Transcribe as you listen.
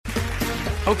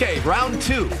Okay, round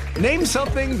 2. Name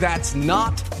something that's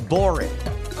not boring.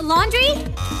 A laundry?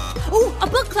 Ooh, a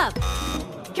book club.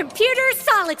 Computer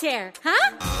solitaire,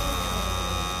 huh?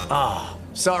 Ah,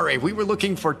 sorry, we were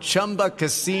looking for Chumba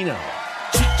Casino.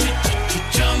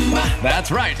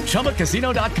 That's right,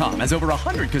 ChumbaCasino.com has over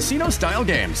 100 casino-style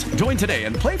games. Join today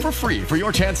and play for free for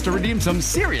your chance to redeem some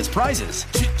serious prizes.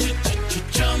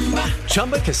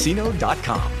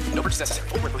 ChumbaCasino.com. No purchase necessary.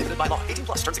 Void where prohibited by law. 18+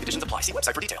 terms and conditions apply. See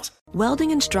website for details.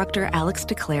 Welding instructor Alex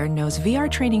DeClaire knows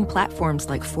VR training platforms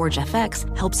like Forge FX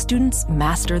help students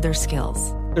master their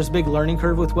skills. There's a big learning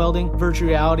curve with welding. Virtual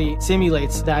reality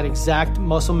simulates that exact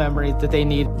muscle memory that they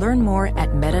need. Learn more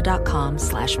at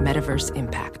meta.com/metaverse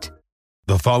impact.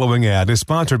 The following ad is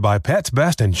sponsored by Pets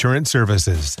Best Insurance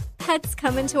Services. Pets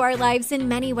come into our lives in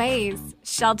many ways.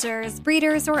 Shelters,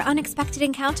 breeders, or unexpected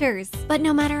encounters. But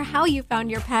no matter how you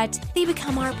found your pet, they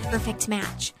become our perfect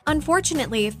match.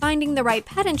 Unfortunately, finding the right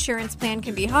pet insurance plan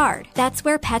can be hard. That's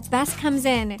where Pets Best comes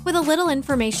in. With a little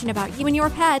information about you and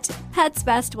your pet, Pets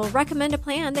Best will recommend a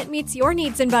plan that meets your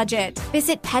needs and budget.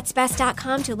 Visit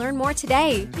PetsBest.com to learn more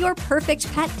today. Your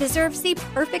perfect pet deserves the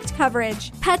perfect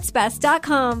coverage.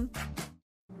 PetsBest.com.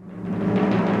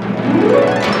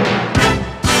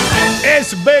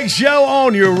 It's the Big Show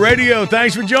on your radio.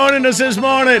 Thanks for joining us this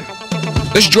morning.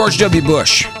 This is George W.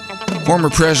 Bush, former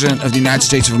president of the United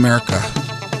States of America.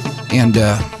 And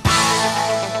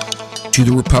to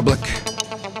the republic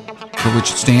for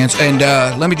which it stands. And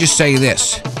let me just say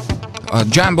this.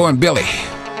 John Boy and Billy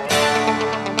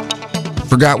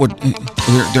forgot what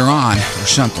they're on or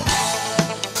something.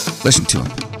 Listen to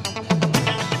them.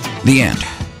 The end.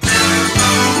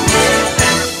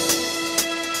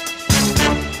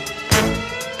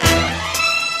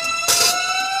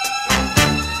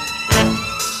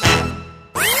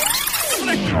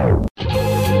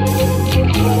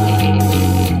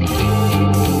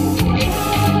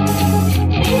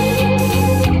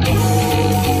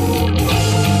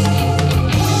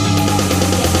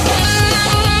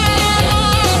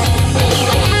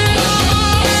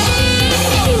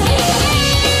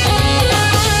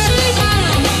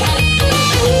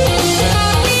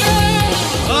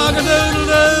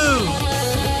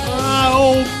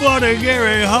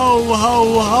 Gary Ho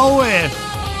Ho Hoey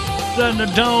setting the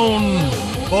tone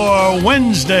for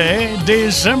Wednesday,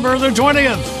 December the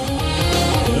 20th.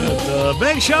 It's the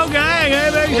Big Show Gang.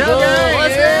 Hey, Big Show Gang.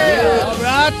 What's yeah, all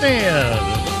right then.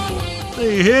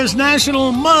 See, here's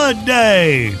National Mud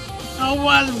Day. Oh,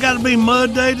 why it's got to be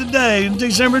Mud Day today,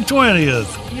 December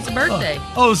 20th? It's a birthday.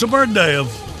 It's a birthday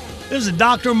of... This is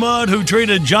Dr. Mudd who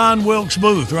treated John Wilkes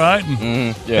Booth, right?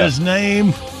 Mm-hmm, yeah. His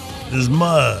name is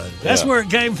Mud. That's where it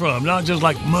came from, not just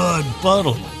like mud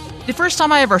puddle. The first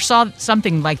time I ever saw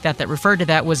something like that referred to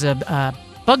that was a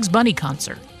Bugs Bunny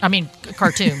concert. I mean, a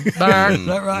cartoon. Is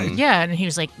that right? Yeah, and he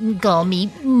was like, call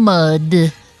me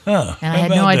Mud. Huh, and I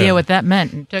had no idea what that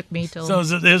meant. And it took me till... So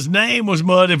his name was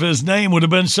Mud. If his name would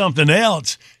have been something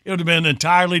else, it would have been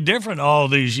entirely different all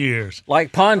these years.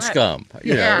 Like pond scum.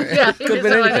 Yeah. Could have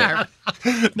been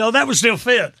anything. No, that would still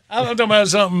fit. I'm talking about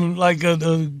something like a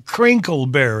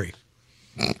crinkleberry.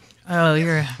 Oh,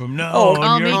 you're... From now on,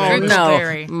 call me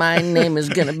Crinkleberry. No, my name is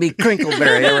going to be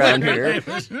Crinkleberry around here.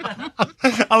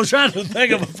 I was trying to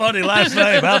think of a funny last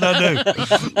name. How'd I do?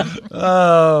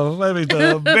 Oh, maybe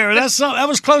the berry. That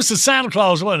was close to Santa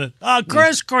Claus, wasn't it?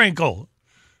 Chris Crinkle.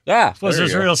 Yeah. Was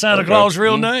his real Santa Claus'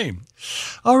 real name.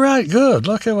 All right, good.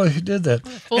 Look at what he did that.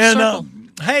 Full circle.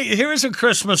 Hey, here's a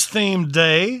Christmas-themed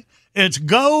day. It's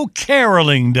Go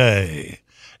Caroling Day.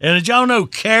 And did y'all know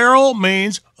carol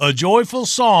means a joyful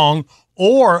song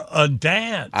or a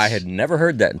dance? I had never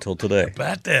heard that until today.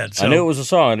 About that. So, I knew it was a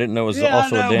song. I didn't know it was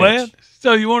also a dance. Man.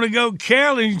 So you want to go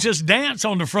caroling, you just dance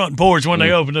on the front porch when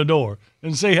they open the door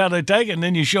and see how they take it, and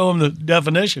then you show them the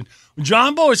definition.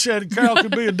 John Boy said a carol could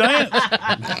be a dance.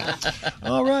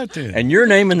 All right, then. And your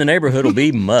name in the neighborhood will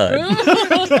be Mud.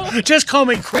 Just call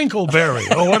me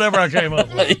Crinkleberry or whatever I came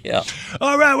up with. Yeah.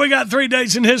 All right, we got 3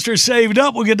 dates in history saved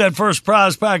up. We'll get that first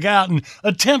prize pack out and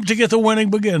attempt to get the winning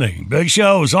beginning. Big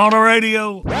Show's on the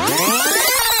radio.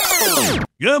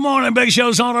 Good morning, Big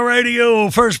Show's on the radio.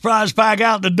 First prize pack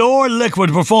out the door.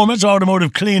 Liquid Performance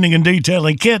Automotive Cleaning and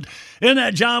Detailing Kit in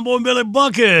that John Boy and Billy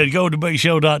bucket. Go to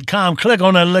BigShow.com, click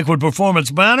on that Liquid Performance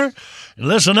banner, and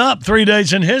listen up. 3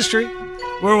 dates in history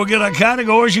where we'll get our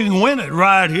categories. You can win it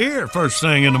right here first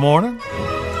thing in the morning.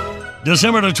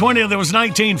 December the 20th, it was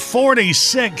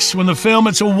 1946 when the film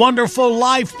It's a Wonderful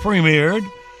Life premiered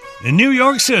in New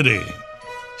York City.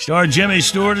 Starred Jimmy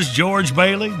Stewart as George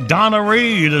Bailey, Donna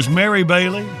Reed as Mary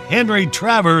Bailey, Henry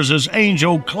Travers as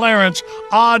Angel Clarence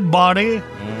Oddbody.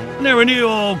 Never knew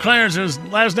old Clarence's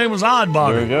last name was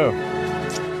Oddbody. There you go.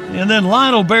 And then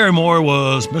Lionel Barrymore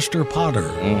was Mr. Potter.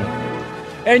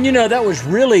 And, that was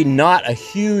really not a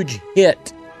huge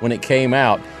hit when it came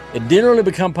out. It didn't really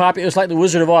become popular. It was like The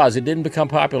Wizard of Oz. It didn't become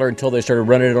popular until they started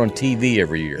running it on TV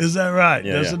every year. Is that right?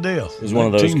 Yeah, That's the deal. It was one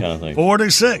of those kind of things.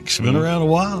 46. Been around a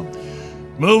while.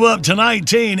 Move up to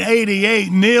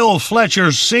 1988. Neil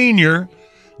Fletcher Sr.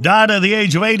 died at the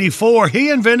age of 84. He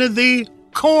invented the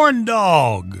corn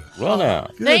dog. Well, now.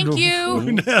 Thank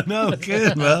you. No,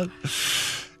 good, man.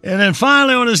 And then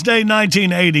finally on this day,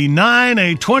 1989,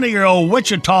 a 20-year-old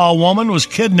Wichita woman was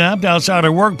kidnapped outside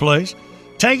her workplace,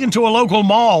 taken to a local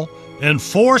mall, and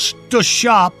forced to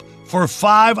shop for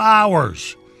 5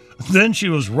 hours. Then she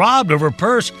was robbed of her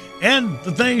purse and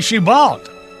the things she bought.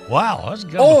 Wow, that's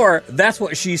good. Or that's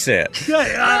what she said. Yeah,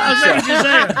 I see what you're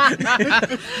saying.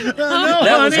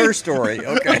 That was her story.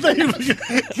 Okay.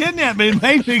 Kidnapped me and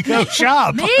made me go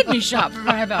shop. Made me shop for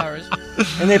 5 hours.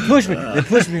 And they pushed me. They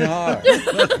pushed me hard.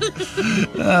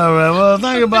 All right, well,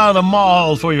 think about a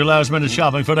mall for your last-minute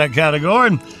shopping for that category.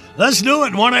 And let's do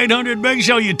it.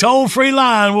 1-800-BIG-SHOW, your toll-free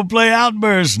line. We'll play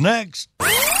Outburst next.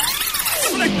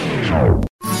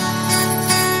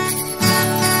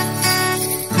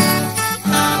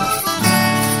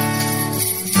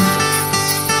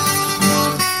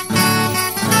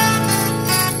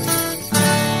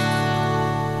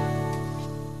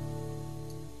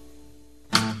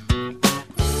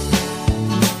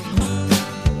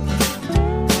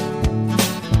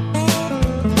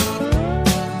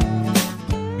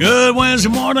 Good Wednesday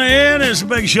morning, it's the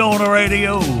Big Show on the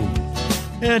radio.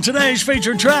 And today's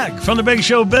featured track from the Big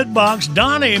Show Bitbox,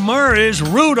 Donnie Murray's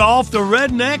Rudolph the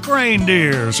Redneck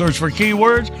Reindeer. Search for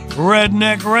keywords,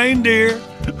 Redneck Reindeer.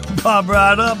 Pop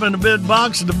right up in the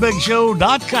Bitbox at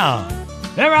thebigshow.com.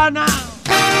 Hey, right now,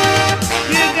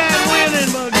 you got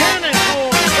winning mechanic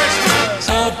for Christmas.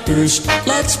 Outburst,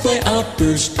 let's play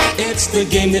Outburst. It's the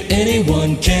game that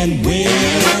anyone can win.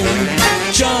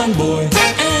 John Boy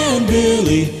and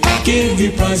Billy give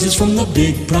you prizes from the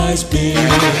big prize bin.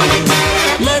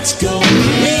 Let's go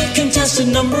with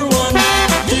contestant number 1.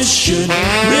 This should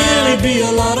really be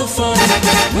a lot of fun.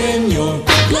 When you're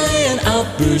playing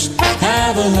Outburst,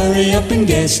 have a hurry up and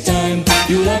guess time.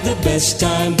 You'll have the best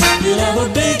time. You'll have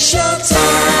a big show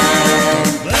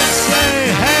time. Let's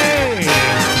say hey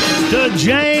to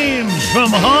James from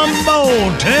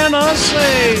Humboldt,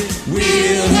 Tennessee.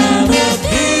 We'll have a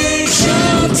big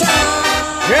show time.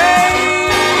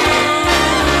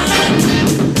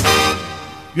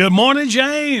 Good morning,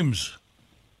 James.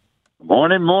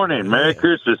 Morning. Merry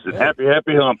Christmas and happy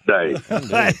Hump Day.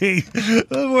 Hey,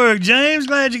 good work, James.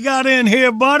 Glad you got in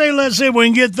here, buddy. Let's see if we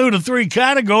can get through the 3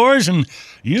 categories and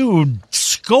you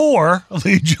score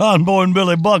the John Boy and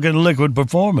Billy Bucket Liquid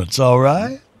Performance, all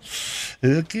right?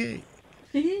 Okay.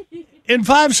 In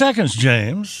 5 seconds,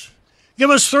 James, give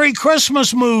us 3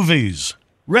 Christmas movies.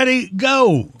 Ready,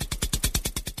 go.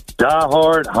 Die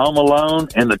Hard, Home Alone,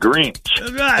 and The Grinch.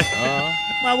 That's right.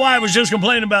 My wife was just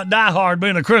complaining about Die Hard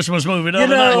being a Christmas movie the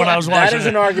other night when I was watching that is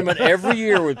an argument every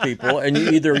year with people, and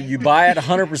you buy it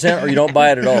 100% or you don't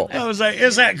buy it at all. I was like,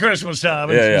 it's at Christmas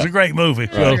time. It's a great movie.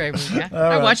 It's a great movie, yeah.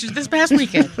 I watched it this past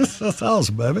weekend. That's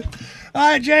awesome, baby. All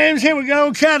right, James, here we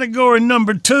go. Category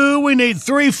number 2. We need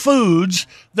 3 foods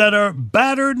that are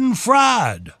battered and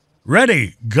fried.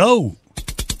 Ready, go.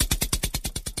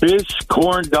 Fish,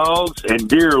 corn dogs, and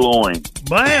deer loin.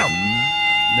 Bam.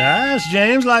 Nice,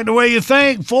 James. Like the way you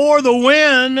think. For the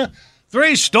win,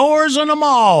 3 stores and a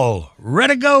mall.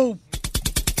 Ready, go.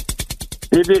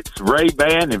 Pivots,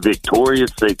 Ray-Ban, and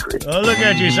Victoria's Secret. Oh, look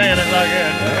at you saying it like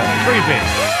that. Creepy.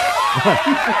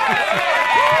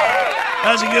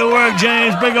 That's a good work,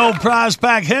 James. Big old prize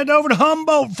pack. Head over to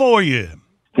Humboldt for you.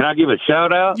 Can I give a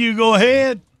shout-out? You go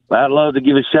ahead. I'd love to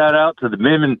give a shout-out to the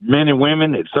men and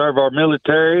women that serve our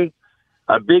military.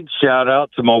 A big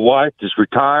shout-out to my wife that's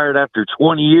retired after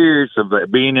 20 years of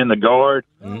being in the Guard.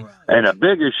 Mm-hmm. And a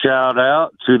bigger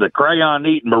shout-out to the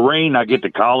crayon-eating Marine I get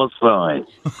to call a son.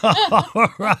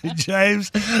 All right,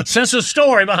 James. Since the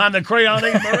story behind the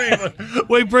crayon-eating Marine,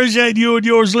 we appreciate you and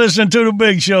yours listening to The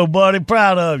Big Show, buddy.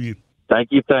 Proud of you.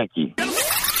 Thank you. Yeah,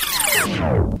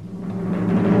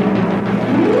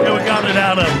 we got it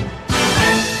out of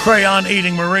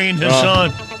crayon-eating Marine, his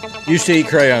son. Used to eat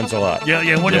crayons a lot.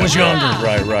 Yeah, when he was younger.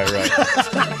 Right.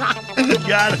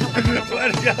 Got it.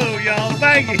 Way to go, y'all.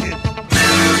 Thank you.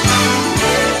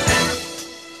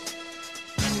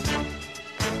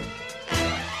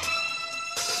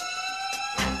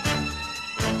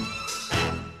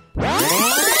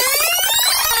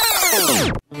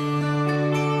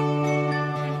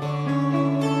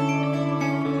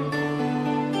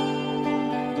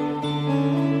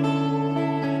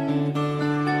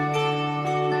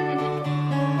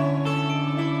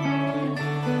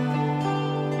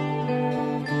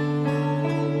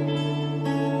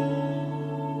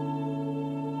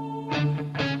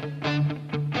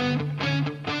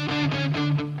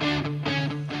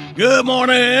 Good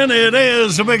morning. It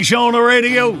is the Big Show on the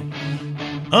radio.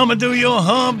 Humming through your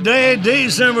hump day,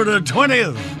 December the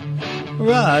 20th.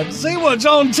 Right. See what's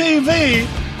on TV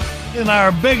in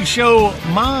our Big Show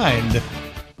mind.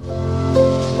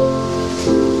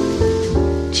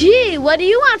 Gee, what do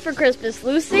you want for Christmas,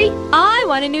 Lucy? I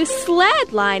want a new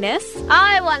sled, Linus.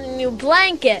 I want a new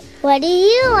blanket. What do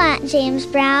you want, James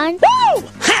Brown? Woo!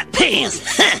 Hot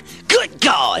pants! Good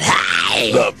God!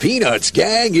 Hi! The Peanuts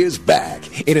Gang is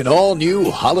back in an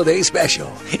all-new holiday special.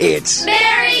 It's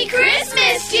Merry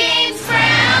Christmas, James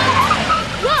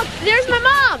Brown! Look, there's my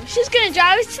mom. She's gonna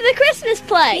drive us to the Christmas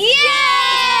play.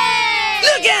 Yay!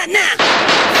 Look out now!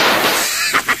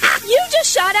 You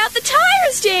just shot out the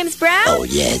tires, James Brown. Oh,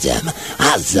 yes,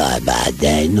 I'm sorry about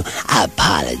that. I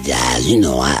apologize.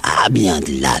 I've been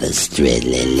under a lot of stress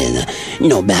lately.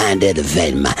 Behind that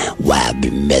effect, my wife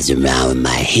been messing around with my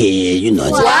head.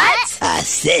 What? I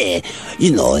said,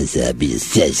 it's been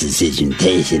such a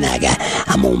situation.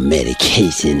 I'm on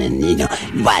medication and,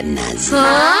 whatnot.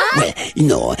 Huh?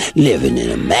 Well, living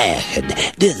in America,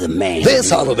 there's a man.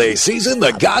 This holiday season,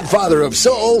 the Godfather of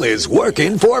Soul is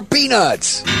working for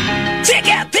Peanuts. Check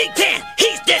out Big Ten.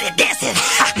 He's dirty dancing.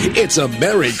 It's a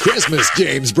Merry Christmas,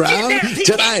 James Brown,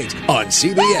 tonight on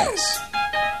CBS.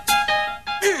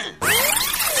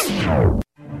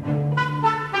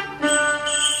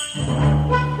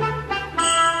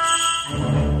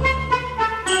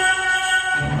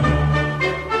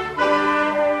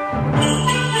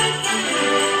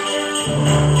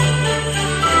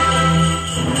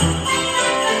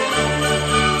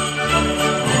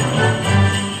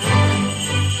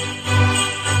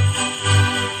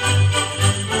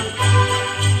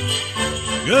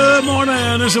 Good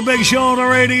morning. This is a Big Show on the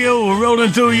radio,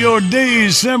 rolling through your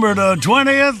December the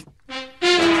 20th.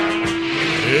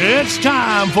 It's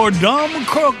time for Dumb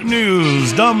Crook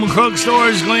News. Dumb Crook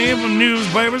stories gleaned from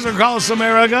newspapers across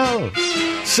America.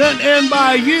 Sent in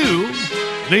by you,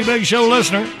 the Big Show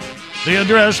listener. The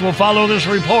address will follow this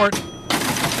report.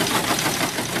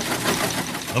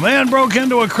 A man broke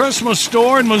into a Christmas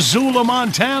store in Missoula,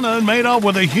 Montana, and made off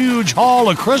with a huge haul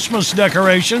of Christmas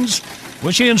decorations,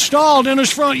 which he installed in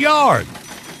his front yard.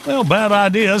 Well, bad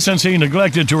idea, since he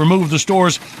neglected to remove the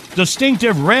store's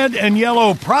distinctive red and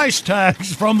yellow price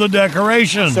tags from the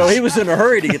decorations. So he was in a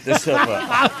hurry to get this stuff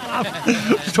up.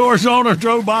 Store's owner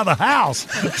drove by the house,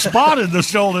 spotted the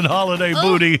stolen holiday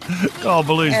booty, called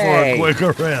police for a quick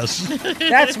arrest.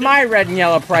 That's my red and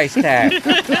yellow price tag.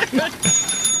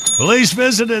 Police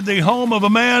visited the home of a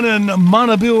man in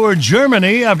Montabaur,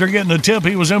 Germany, after getting a tip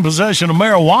he was in possession of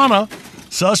marijuana.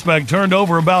 Suspect turned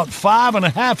over about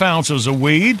 5.5 ounces of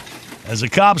weed. As the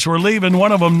cops were leaving,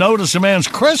 one of them noticed the man's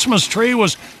Christmas tree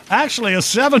was actually a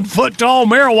 7-foot-tall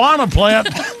marijuana plant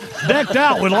decked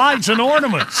out with lights and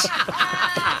ornaments.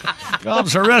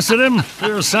 Cops arrested him.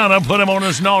 Here's Santa put him on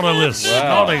his naughty list.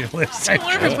 Wow. Naughty list.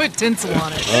 Learn to put tinsel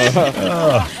on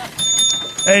it.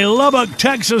 A Lubbock,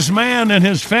 Texas man and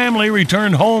his family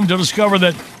returned home to discover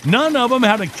that none of them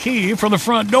had a key for the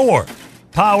front door.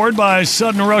 Powered by a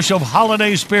sudden rush of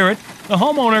holiday spirit, the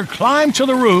homeowner climbed to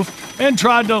the roof and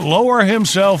tried to lower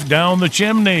himself down the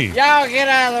chimney. Y'all get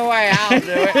out of the way, I'll do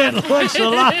it. It looks a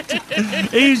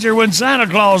lot easier when Santa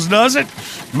Claus does it.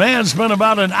 Man spent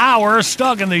about an hour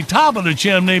stuck in the top of the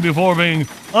chimney before being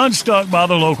unstuck by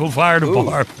the local fire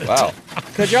department. Ooh, wow.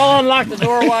 Could y'all unlock the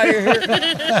door while you're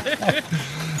here?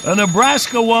 A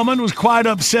Nebraska woman was quite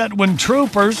upset when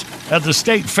troopers at the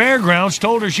state fairgrounds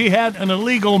told her she had an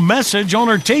illegal message on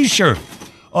her T-shirt.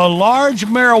 A large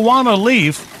marijuana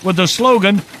leaf with the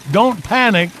slogan, "Don't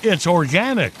panic, it's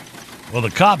organic." Well, the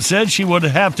cop said she would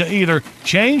have to either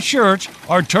change shirts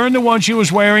or turn the one she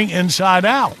was wearing inside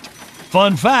out.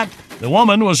 Fun fact, the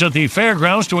woman was at the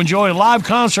fairgrounds to enjoy a live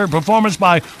concert performance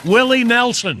by Willie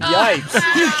Nelson. Yikes.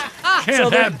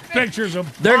 Can't have pictures of...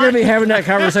 They're going to be having that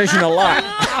conversation a lot.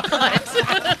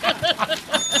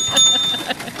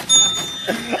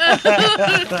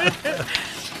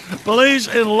 Police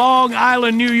in Long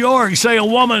Island, New York say a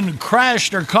woman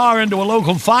crashed her car into a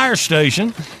local fire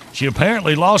station. She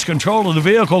apparently lost control of the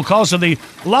vehicle because of the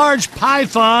large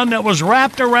python that was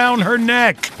wrapped around her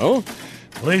neck. Oh.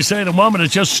 Police say the woman had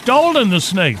just stolen the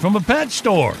snake from a pet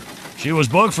store. She was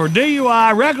booked for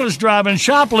DUI, reckless driving,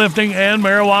 shoplifting, and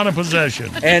marijuana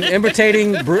possession. And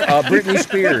imitating Britney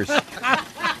Spears.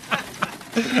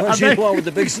 Wasn't she the one with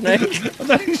the big snake?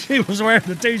 I think she was wearing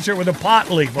the T-shirt with a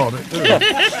pot leaf on it, too.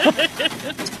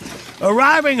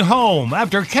 Arriving home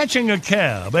after catching a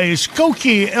cab, a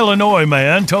Skokie, Illinois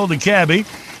man told the cabbie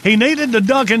he needed to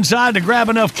duck inside to grab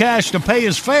enough cash to pay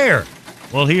his fare.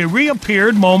 Well, he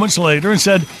reappeared moments later and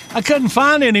said, "I couldn't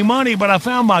find any money, but I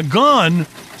found my gun."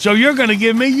 so you're going to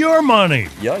give me your money.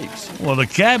 Yikes. Well, the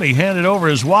cabbie handed over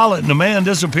his wallet, and the man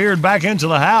disappeared back into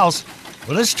the house.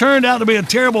 Well, this turned out to be a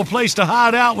terrible place to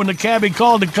hide out when the cabbie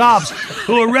called the cops,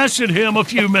 who arrested him a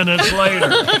few minutes later.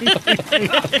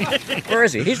 Where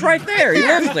is he? He's right there. He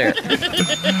lives there.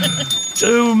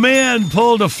 2 men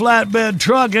pulled a flatbed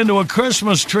truck into a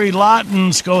Christmas tree lot in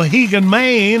Skowhegan,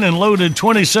 Maine, and loaded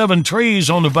 27 trees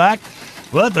on the back.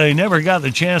 But they never got the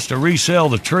chance to resell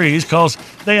the trees because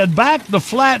they had backed the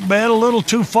flatbed a little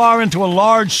too far into a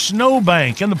large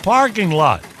snowbank in the parking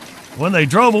lot. When they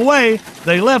drove away,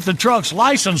 they left the truck's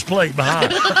license plate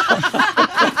behind.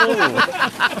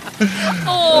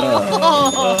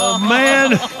 A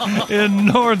man in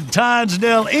North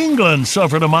Tynesdale, England,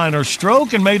 suffered a minor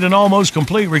stroke and made an almost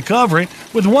complete recovery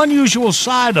with one unusual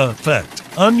side effect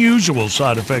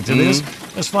it is.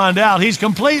 Let's find out. He's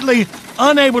completely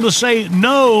unable to say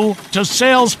no to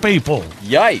salespeople.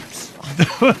 Yikes.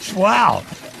 Wow.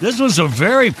 This was a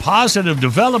very positive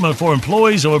development for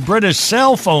employees of a British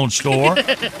cell phone store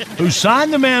who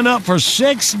signed the man up for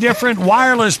 6 different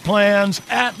wireless plans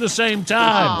at the same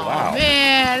time. Oh, wow.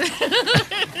 Man.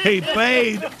 He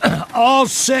paid all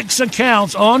 6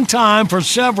 accounts on time for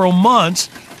several months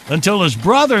until his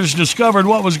brothers discovered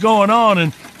what was going on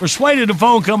and persuaded the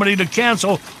phone company to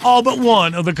cancel all but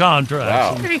one of the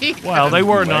contracts. Wow, they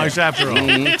were nice after all.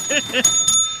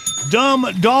 Dumb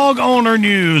dog owner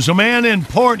news. A man in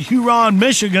Port Huron,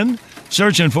 Michigan,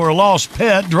 searching for a lost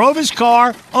pet, drove his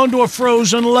car onto a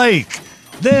frozen lake,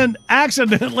 then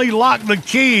accidentally locked the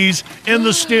keys in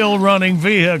the still-running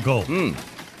vehicle.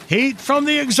 Heat from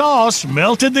the exhaust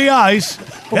melted the ice,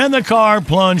 and the car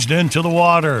plunged into the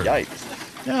water. Yikes.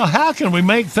 Now, how can we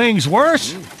make things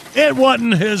worse? It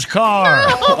wasn't his car.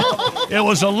 It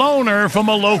was a loaner from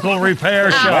a local repair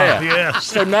shop. Man. Yes.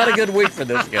 So not a good week for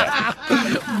this guy.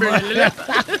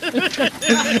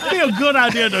 Be a good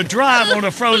idea to drive on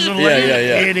a frozen lake,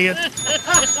 idiot.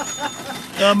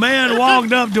 A man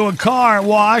walked up to a car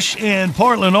wash in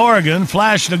Portland, Oregon,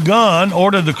 flashed a gun,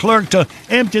 ordered the clerk to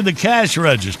empty the cash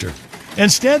register.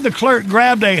 Instead, the clerk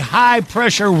grabbed a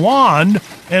high-pressure wand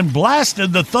and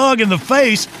blasted the thug in the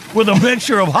face with a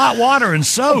mixture of hot water and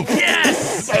soap.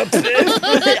 Yes!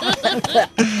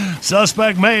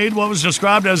 Suspect made what was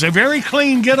described as a very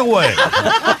clean getaway.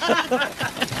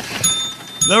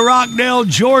 The Rockdale,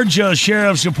 Georgia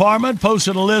Sheriff's Department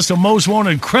posted a list of most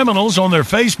wanted criminals on their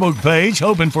Facebook page,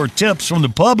 hoping for tips from the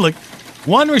public.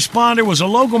 One responder was a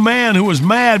local man who was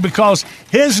mad because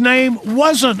his name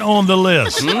wasn't on the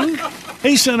list.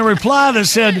 He sent a reply that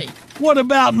said, "What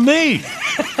about me?"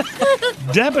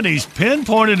 Deputies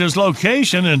pinpointed his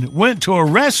location and went to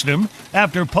arrest him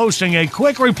after posting a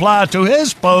quick reply to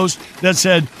his post that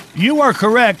said, "You are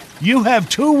correct. You have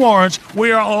 2 warrants.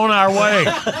 We are on our way."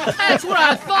 That's what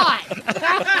I thought.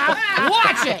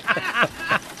 Watch it.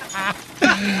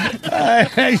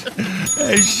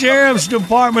 A sheriff's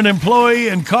department employee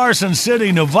in Carson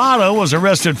City, Nevada, was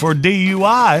arrested for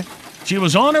DUI. She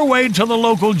was on her way to the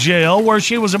local jail where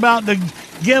she was about to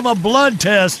give a blood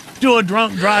test to a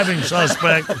drunk driving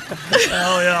suspect.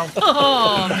 Hell yeah.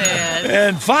 Oh, man.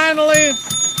 And finally,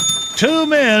 2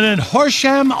 men in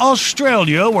Horsham,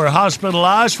 Australia were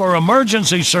hospitalized for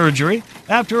emergency surgery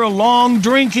after a long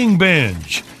drinking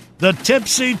binge. The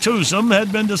tipsy twosome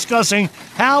had been discussing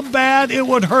how bad it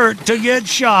would hurt to get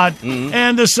shot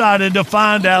and decided to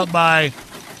find out by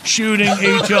shooting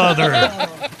each other.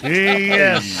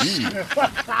 Yes.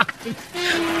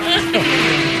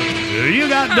 You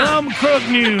got Dumb Crook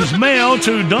news. Mail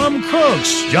to Dumb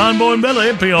Crooks. John Boy and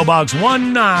Billy, P.O. Box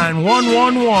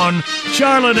 19111,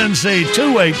 Charlotte, NC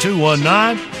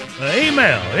 28219.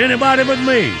 Email anybody but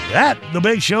me at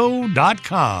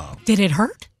thebigshow.com. Did it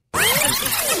hurt?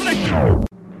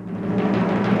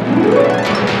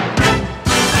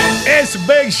 It's the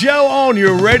Big Show on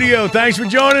your radio. Thanks for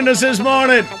joining us this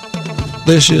morning.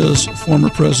 This is former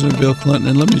President Bill Clinton,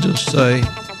 and let me just say,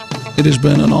 it has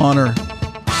been an honor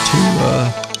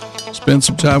to spend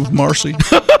some time with Marcy.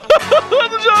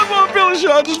 The John Boy Billy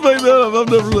Show. I just made that up. I've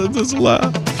never lived this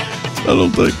alive. I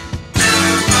don't think.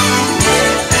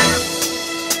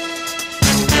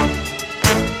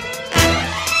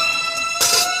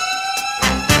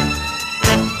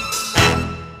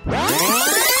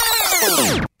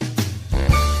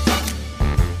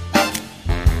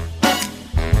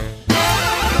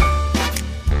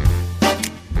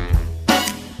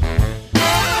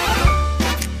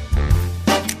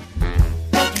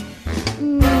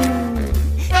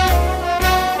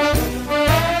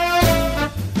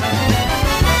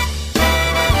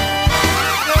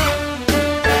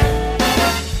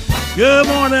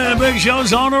 Big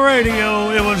Show's on the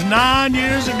radio. It was 9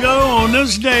 years ago on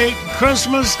this date,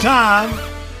 Christmas time.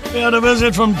 We had a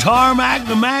visit from Tarmac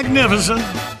the Magnificent.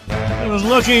 It was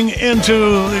looking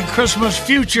into the Christmas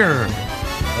future.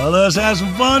 Well, let's have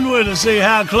some fun with it to see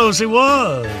how close he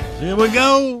was. Here we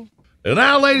go. And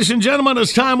now, ladies and gentlemen,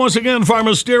 it's time once again for our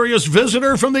mysterious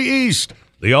visitor from the East.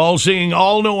 The all-seeing,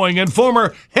 all-knowing, and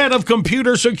former head of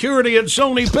computer security at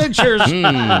Sony Pictures,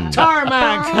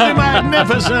 Tarmac the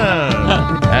Magnificent.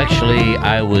 Actually,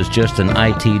 I was just an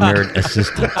IT nerd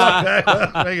assistant.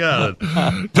 I got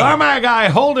it. Tarmac, I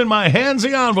hold in my hands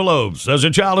the envelopes. As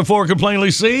a child of four could plainly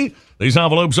see, these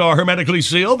envelopes are hermetically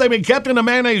sealed. They've been kept in a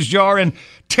mayonnaise jar in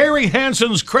Terry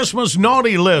Hansen's Christmas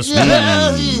naughty list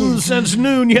since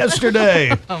noon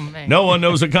yesterday. No one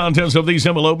knows the contents of these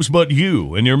envelopes but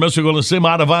you. In your mystical and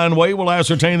semi-divine way, will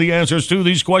ascertain the answers to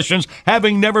these questions,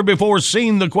 having never before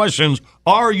seen the questions.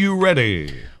 Are you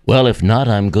ready? Well, if not,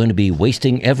 I'm going to be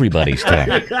wasting everybody's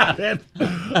time.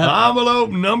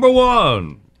 Envelope number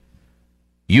 1.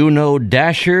 You know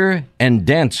Dasher and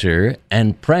Dancer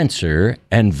and Prancer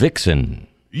and Vixen.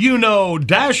 You know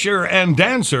Dasher and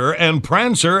Dancer and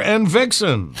Prancer and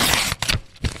Vixen.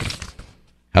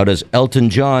 How does Elton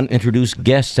John introduce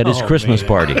guests at his Christmas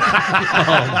party?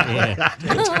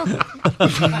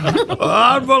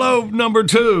 Envelope number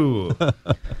 2.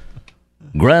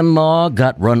 Grandma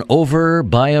got run over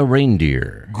by a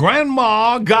reindeer.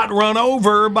 Grandma got run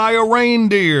over by a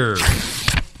reindeer.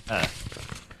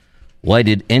 Why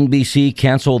did NBC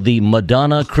cancel the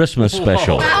Madonna Christmas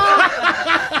special?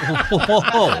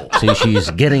 See,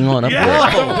 she's getting on up there.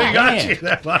 We got you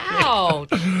that way.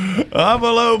 Ouch.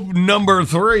 Envelope number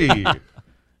 3.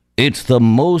 It's the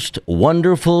most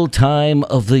wonderful time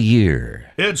of the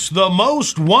year. It's the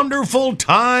most wonderful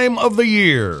time of the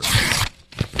year.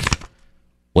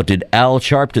 What did Al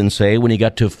Sharpton say when he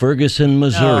got to Ferguson,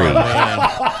 Missouri?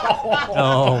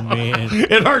 Oh, man.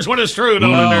 It hurts when it's true,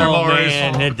 don't it, there, Morris?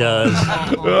 Man, it does.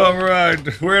 All right.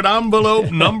 We're at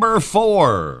envelope number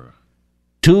 4.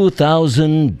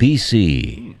 2000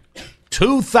 BC.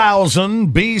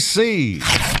 2000 BC.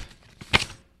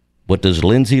 What does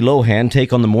Lindsay Lohan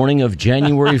take on the morning of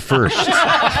January 1st?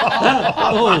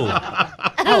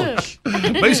 Ouch.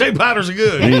 They say powders are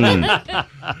good.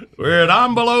 We're at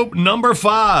envelope number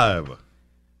 5.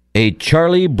 A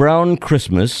Charlie Brown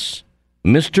Christmas,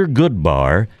 Mr.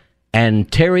 Goodbar,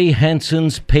 and Terry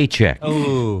Hansen's paycheck.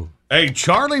 Oh. A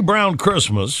Charlie Brown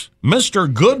Christmas, Mr.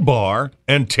 Goodbar,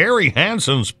 and Terry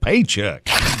Hansen's paycheck.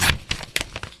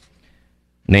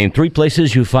 Name 3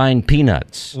 places you find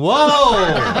peanuts.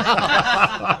 Whoa!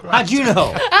 How'd you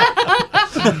know?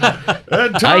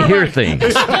 I hear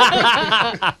things.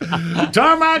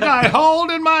 Tarmac, I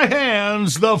hold in my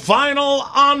hands the final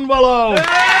envelope.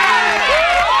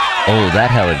 Oh,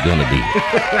 that's how it's gonna be.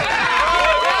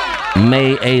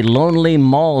 May a lonely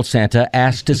mall Santa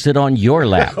ask to sit on your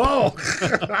lap. Oh,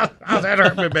 that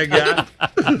hurt me, big guy.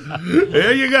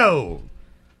 Here you go.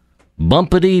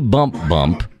 Bumpity bump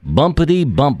bump, bumpity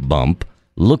bump bump,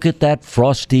 look at that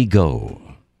frosty go.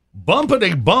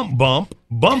 Bumpity bump bump,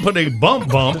 bumpity bump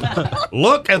bump,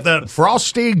 look at that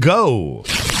frosty go.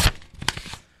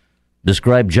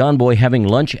 Describe John Boy having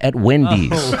lunch at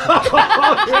Wendy's.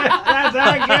 That's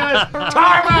accurate.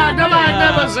 Tarmac the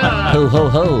Magnificent. Ho, ho,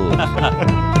 ho.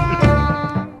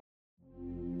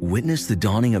 Witness the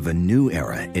dawning of a new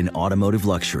era in automotive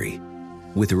luxury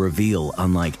with a reveal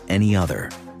unlike any other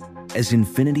as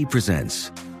Infiniti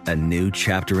presents a new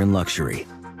chapter in luxury,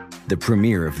 the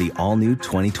premiere of the all-new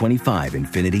 2025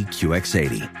 Infiniti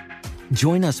QX80.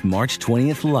 Join us March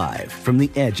 20th live from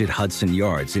the Edge at Hudson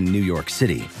Yards in New York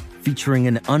City, featuring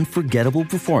an unforgettable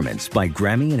performance by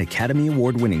Grammy and Academy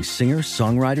Award-winning singer,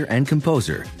 songwriter, and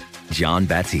composer, Jon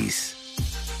Batiste.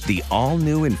 The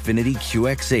all-new Infiniti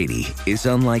QX80 is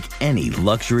unlike any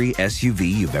luxury SUV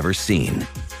you've ever seen.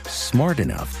 Smart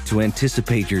enough to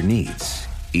anticipate your needs,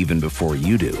 even before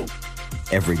you do.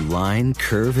 Every line,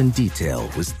 curve, and detail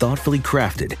was thoughtfully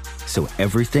crafted, so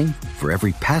everything for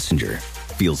every passenger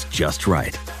feels just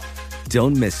right.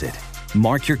 Don't miss it.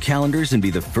 Mark your calendars and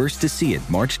be the first to see it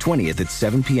March 20th at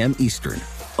 7 p.m. Eastern,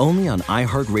 only on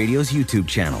iHeartRadio's YouTube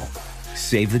channel.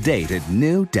 Save the date at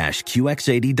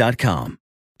new-QX80.com.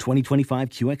 2025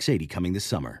 QX80 coming this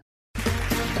summer.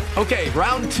 Okay,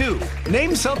 round 2.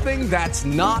 Name something that's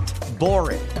not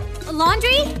boring. A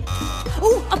laundry?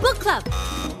 Ooh, a book club.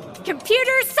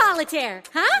 Computer solitaire,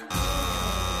 huh?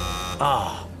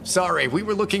 Ah, sorry, we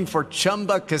were looking for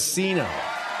Chumba Casino.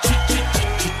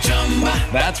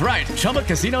 That's right.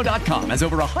 ChumbaCasino.com has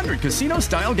over 100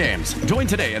 casino-style games. Join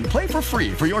today and play for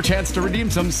free for your chance to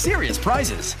redeem some serious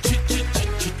prizes.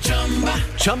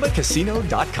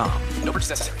 ChumbaCasino.com. No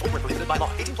purchase necessary. Void where prohibited by law.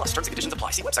 18 plus terms and conditions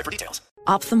apply. See website for details.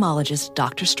 Ophthalmologist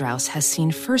Dr. Strauss has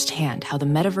seen firsthand how the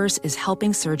metaverse is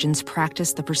helping surgeons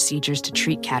practice the procedures to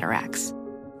treat cataracts.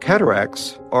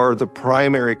 Cataracts are the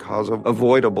primary cause of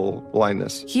avoidable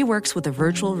blindness. He works with a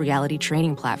virtual reality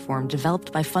training platform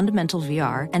developed by Fundamental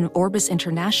VR and Orbis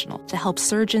International to help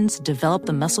surgeons develop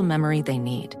the muscle memory they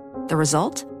need. The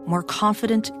result? More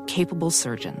confident, capable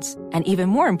surgeons. And even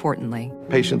more importantly,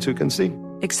 patients who can see.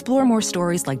 Explore more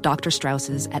stories like Dr.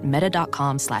 Strauss's at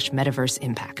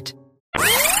meta.com/metaverseimpact.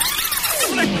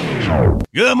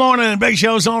 Good morning, Big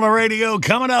Show's on the radio.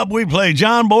 Coming up, we play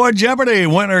John Boy Jeopardy.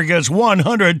 Winner gets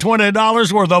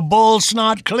 $120 worth of bull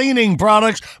snot cleaning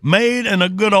products made in the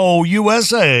good old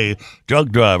USA. Truck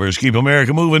drivers keep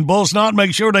America moving. Bull snot,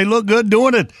 make sure they look good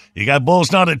doing it. You got bull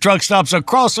snot at truck stops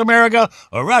across America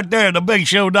or right there at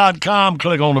thebigshow.com.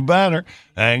 Click on the banner.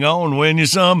 Hang on, win you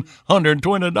some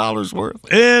 $120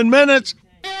 worth in minutes.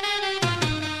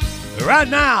 Right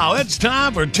now, it's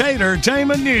time for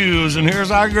Tatertainment News, and here's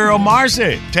our girl,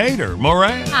 Marcy Tater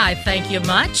Moran. Hi, thank you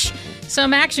much.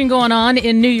 Some action going on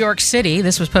in New York City.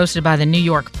 This was posted by the New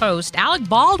York Post. Alec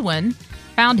Baldwin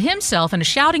found himself in a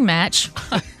shouting match.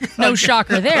 No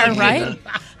shocker there, right?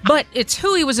 But it's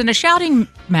who he was in a shouting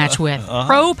match with.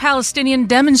 Pro-Palestinian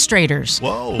demonstrators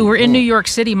who were in New York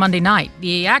City Monday night.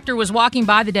 The actor was walking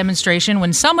by the demonstration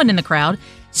when someone in the crowd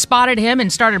spotted him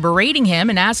and started berating him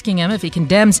and asking him if he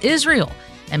condemns Israel.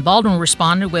 And Baldwin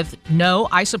responded with, "No,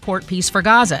 I support peace for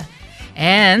Gaza."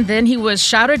 And then he was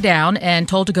shouted down and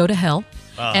told to go to hell.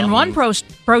 And one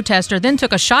protester then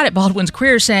took a shot at Baldwin's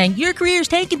career, saying, "Your career's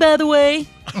taken, by the way."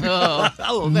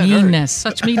 Meanness,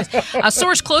 such meanness. A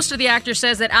source close to the actor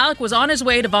says that Alec was on his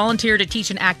way to volunteer to teach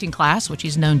an acting class, which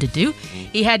he's known to do.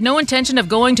 He had no intention of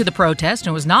going to the protest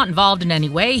and was not involved in any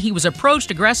way. He was approached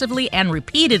aggressively and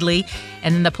repeatedly,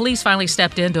 and then the police finally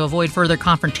stepped in to avoid further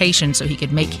confrontation so he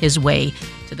could make his way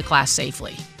to the class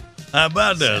safely. How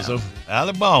about that? So,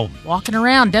 Alec Baldwin. Walking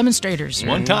around, demonstrators.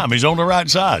 One time, he's on the right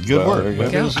side. Good work.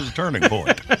 Maybe this is a turning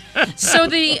point. So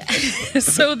the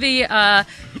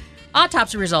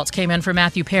autopsy results came in for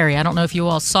Matthew Perry. I don't know if you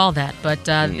all saw that, but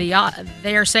they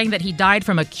are saying that he died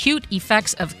from acute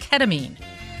effects of ketamine,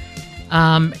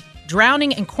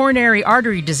 drowning and coronary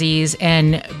artery disease,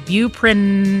 and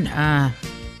buprenorphine.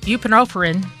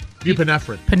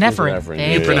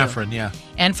 Buprenorphine, yeah.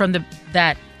 And from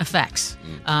that effects.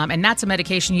 And that's a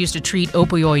medication used to treat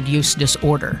opioid use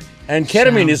disorder. And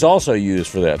ketamine is also used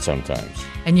for that sometimes.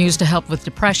 And used to help with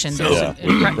depression. So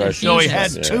he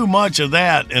had too much of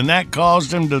that, and that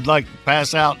caused him to,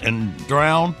 pass out and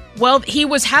drown? Well, he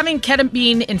was having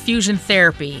ketamine infusion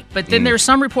therapy, but then there's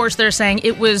some reports that are saying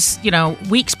it was,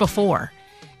 weeks before.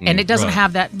 And it doesn't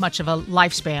have that much of a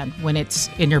lifespan when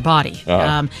it's in your body.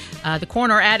 The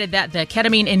coroner added that the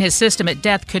ketamine in his system at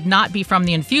death could not be from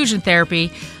the infusion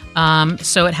therapy,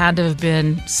 so it had to have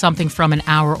been something from an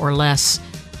hour or less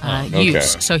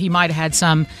use. So he might have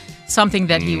had something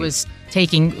that he was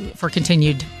taking for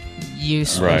continued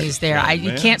use when he's there.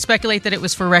 You can't speculate that it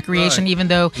was for recreation, even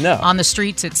though on the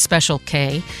streets it's Special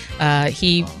K.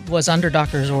 He was under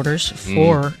doctor's orders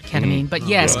for ketamine. But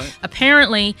yes,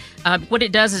 apparently what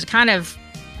it does is kind of,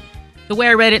 the way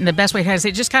I read it and the best way it has,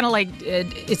 it just kind of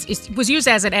it was used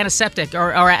as an antiseptic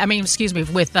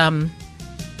with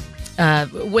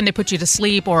when they put you to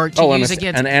sleep or to use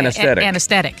against an anesthetic.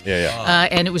 Anesthetic.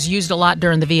 And it was used a lot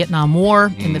during the Vietnam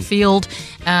War in the field.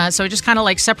 So it just kind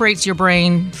of separates your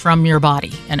brain from your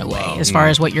body in a way as far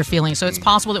as what you're feeling. So it's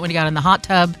possible that when he got in the hot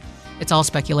tub, it's all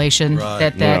speculation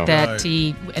that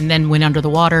he and then went under the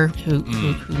water. Who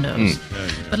knows?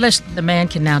 But the man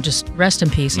can now just rest in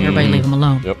peace and everybody leave him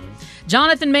alone. Yep.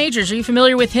 Jonathan Majors, are you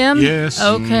familiar with him? Yes.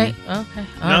 Okay. All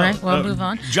right. We'll move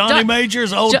on. Johnny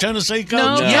Majors, old Tennessee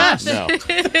coach? No. Yes.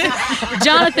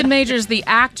 Jonathan Majors, the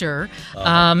actor,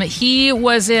 he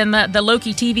was in the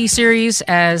Loki TV series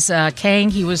as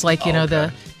Kang. He was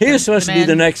the... He was supposed to be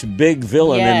the next big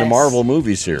villain in the Marvel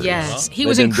movie series. Yes. He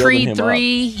was in Creed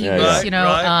 3. He was,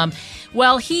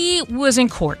 well, he was in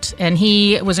court, and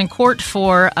he was in court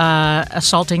for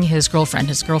assaulting his girlfriend.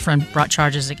 His girlfriend brought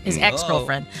charges, his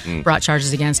ex-girlfriend brought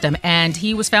charges against him, and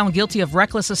he was found guilty of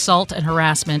reckless assault and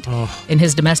harassment in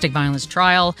his domestic violence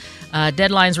trial.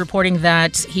 Deadline's reporting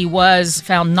that he was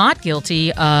found not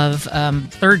guilty of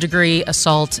third-degree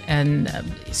assault, and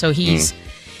so he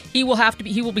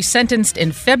will be sentenced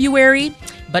in February,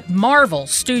 but Marvel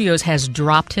Studios has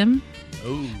dropped him.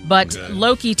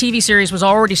 Loki TV series was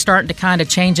already starting to kind of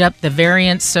change up the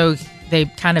variants, so they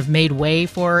kind of made way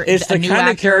for It's a the new kind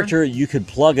actor. of character you could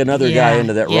plug another guy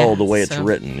into that role the way it's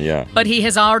written. Yeah. But he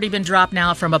has already been dropped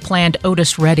now from a planned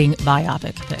Otis Redding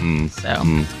biopic pick.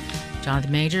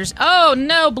 Jonathan Majors. Oh,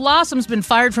 no. Blossom's been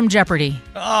fired from Jeopardy.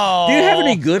 Oh. Do you have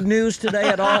any good news today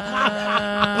at all?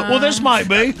 Well, this might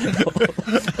be. Depending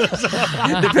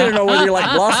on whether you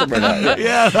like Blossom or not.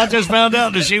 Yeah, I just found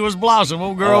out that she was Blossom,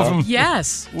 old girl from...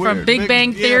 Yes, Weird. from Big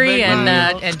Bang Theory Big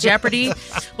Bang. and Jeopardy.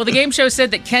 Well, the game show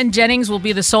said that Ken Jennings will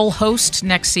be the sole host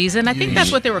next season. I think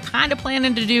that's what they were kind of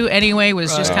planning to do anyway,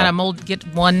 was just kind of get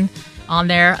one on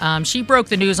there. She broke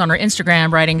the news on her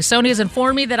Instagram, writing, Sony has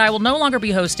informed me that I will no longer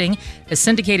be hosting the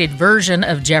syndicated version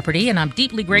of Jeopardy, and I'm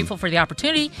deeply grateful for the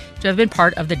opportunity to have been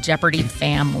part of the Jeopardy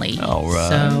family. All right.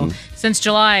 So, since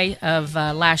July of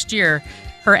last year,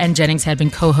 her and Jennings had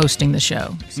been co-hosting the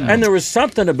show. So. And there was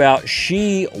something about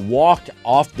she walked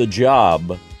off the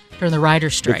job during the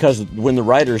writer's strike. Because when the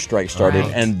writer's strike started,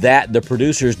 and that the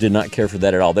producers did not care for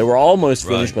that at all. They were almost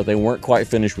finished, but they weren't quite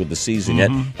finished with the season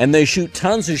yet. And they shoot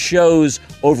tons of shows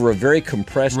over a very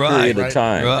compressed period of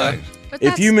time. Right.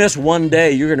 If you miss one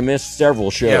day, you're going to miss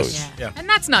several shows. Yes. Yeah. And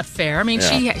that's not fair. I mean,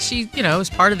 she is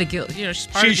part of the guild. She's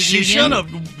part of the She union.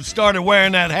 should have started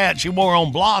wearing that hat she wore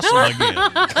on Blossom again.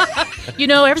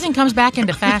 Everything comes back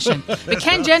into fashion. But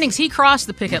Ken Jennings, he crossed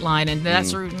the picket line, and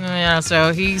that's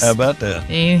so he's. How about that?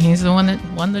 He's the one that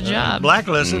won the job.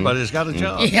 Blacklisted, but he's got a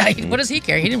job. Yeah, what does he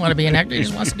care? He didn't want to be an actor. He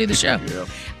just wants to do the show.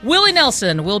 Willie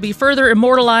Nelson will be further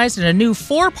immortalized in a new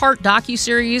 4-part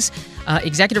docuseries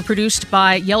executive produced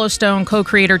by Yellowstone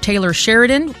co-creator Taylor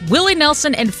Sheridan. Willie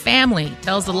Nelson and Family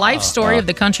tells the life story of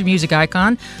the country music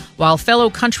icon, while fellow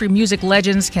country music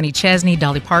legends Kenny Chesney,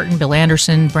 Dolly Parton, Bill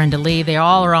Anderson, Brenda Lee, they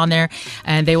all are on there,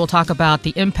 and they will talk about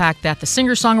the impact that the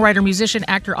singer, songwriter, musician,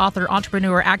 actor, author,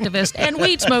 entrepreneur, activist, and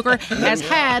weed smoker has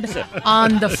had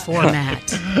on the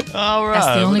format. All right.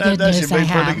 That's the only good that news should be I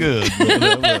have. pretty good.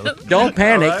 Don't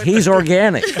panic. He's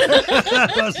organic.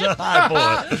 That's the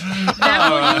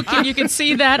high point. You can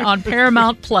see that on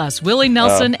Paramount Plus. Willie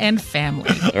Nelson and Family.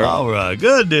 All right.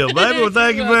 Good deal, baby. Well,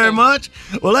 thank you very much.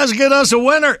 Well, let's get us a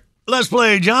winner. Let's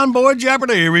play John Boy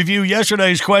Jeopardy. Review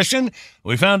yesterday's question.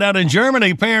 We found out in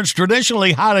Germany, parents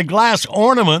traditionally hide a glass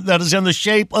ornament that is in the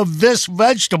shape of this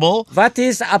vegetable. What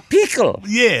is a pickle?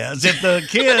 Yes, if the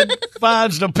kid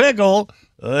finds the pickle,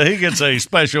 he gets a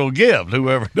special gift.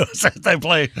 Whoever does that, they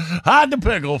play hide the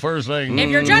pickle first thing. If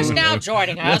you're just now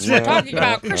joining us, we're talking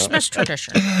about Christmas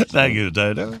tradition. Thank you,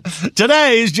 Tato.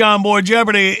 Today's John Boy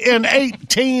Jeopardy. In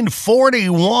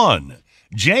 1841,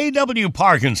 J.W.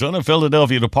 Parkinson, a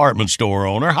Philadelphia department store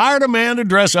owner, hired a man to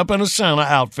dress up in a Santa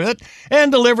outfit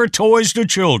and deliver toys to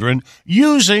children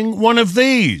using one of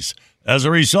these. As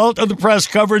a result of the press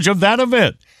coverage of that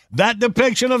event, that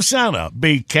depiction of Santa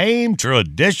became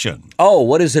tradition. Oh,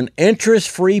 what is an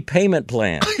interest-free payment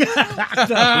plan?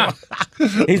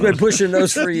 He's been pushing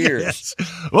those for years. Yes.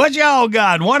 What y'all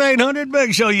got?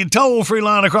 1-800-BIG-SHOW, you toll-free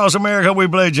line across America. We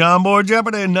play John Boy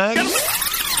Jeopardy next.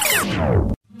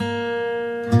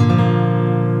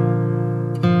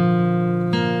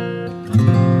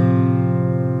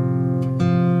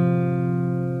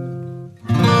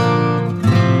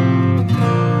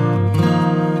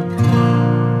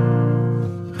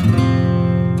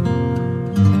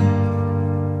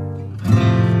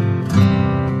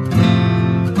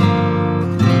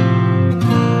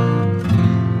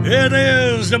 It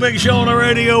is the Big Show on the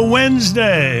Radio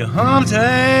Wednesday, Hump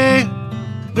Day,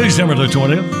 December the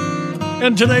 20th.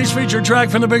 And today's featured track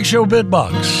from the Big Show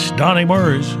Bitbox, Donnie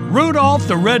Murray's Rudolph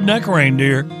the Redneck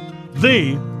Reindeer,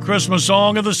 the Christmas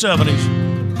song of the 70s.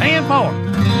 And more.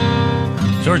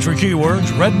 Search for keywords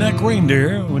Redneck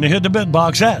Reindeer when you hit the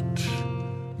Bitbox at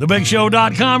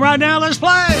thebigshow.com. Right now, let's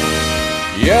play.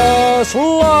 Yes,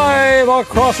 live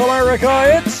across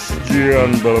America, it's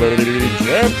John Boy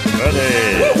Jeopardy.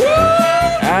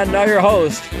 And now your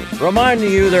host,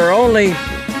 reminding you there are only,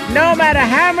 no matter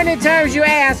how many times you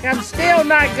ask, I'm still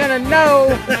not going to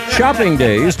know, shopping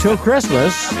days till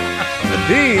Christmas.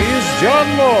 He's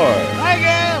John Boy. Thank you.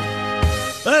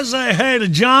 Let's say hey to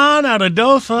John out of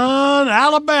Dothan,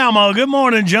 Alabama. Good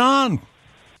morning, John.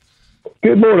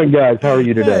 Good morning, guys. How are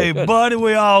you today? Hey, buddy,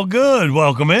 we all good.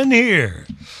 Welcome in here.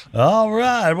 All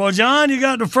right. Well, John, you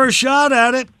got the first shot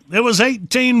at it. It was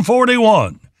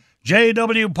 1841.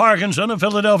 J.W. Parkinson, a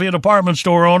Philadelphia department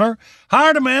store owner,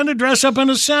 hired a man to dress up in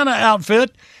a Santa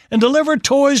outfit and deliver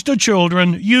toys to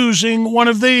children using one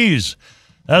of these.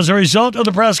 As a result of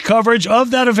the press coverage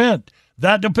of that event,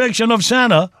 that depiction of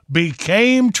Santa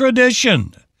became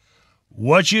tradition.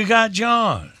 What you got,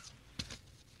 John?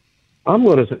 I'm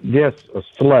going to guess a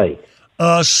sleigh.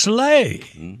 a sleigh.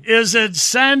 Is it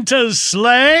Santa's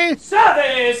sleigh?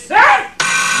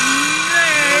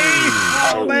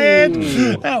 Oh,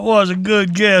 man, that was a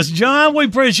good guess. John, we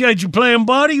appreciate you playing,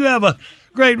 buddy. You have a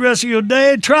great rest of your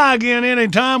day. Try again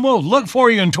anytime. We'll look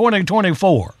for you in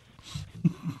 2024.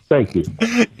 Thank you.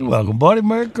 You're welcome, buddy.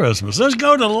 Merry Christmas. Let's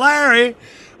go to Larry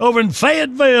over in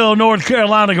Fayetteville, North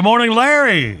Carolina. Good morning,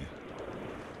 Larry.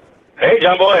 Hey,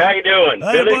 John Boy, how you doing?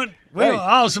 Hey, Billy? bud. Well,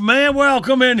 awesome, man.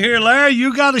 Welcome in here, Larry.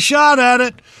 You got a shot at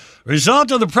it.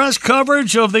 Result of the press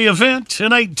coverage of the event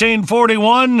in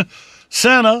 1841,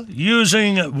 Santa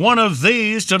using one of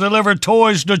these to deliver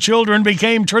toys to children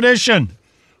became tradition.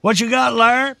 What you got,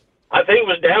 Larry? I think it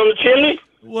was down the chimney.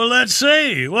 Well, let's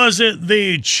see. Was it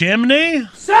the chimney? You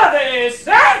bet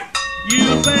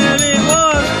it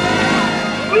was.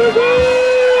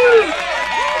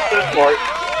 That's smart.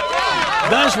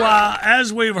 That's why,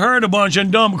 as we've heard a bunch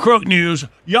in Dumb Crook News,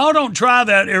 y'all don't try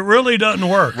that. It really doesn't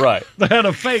work. Right. They had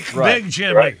a fake big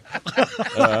chimney. Right.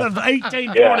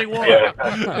 1821.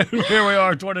 Yeah. Here we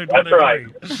are, 2023. That's right.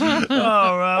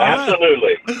 All right.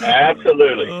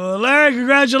 Absolutely. Larry,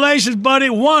 congratulations, buddy.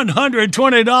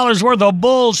 $120 worth of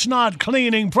bull snot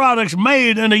cleaning products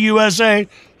made in the USA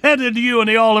headed to you in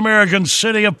the all-American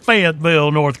city of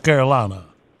Fayetteville, North Carolina.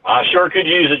 I sure could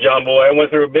use it, John Boy. I went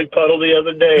through a big puddle the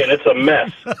other day, and it's a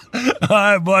mess. All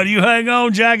right, buddy. You hang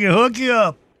on, Jackie. Hook you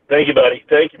up. Thank you, buddy.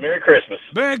 Thank you. Merry Christmas.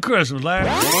 Merry Christmas, Larry.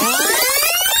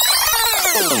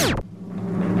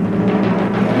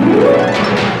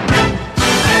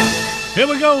 Here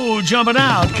we go, jumping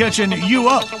out, catching you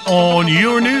up on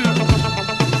your news.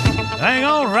 Hang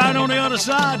on, right on the other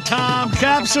side, time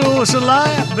capsule. It's a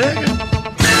laugh, baby.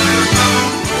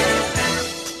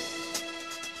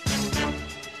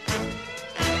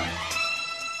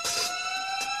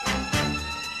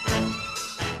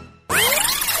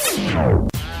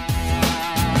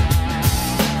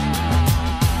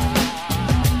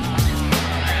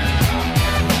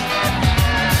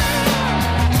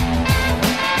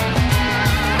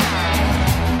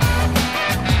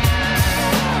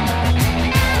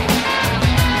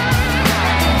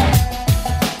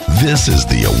 This is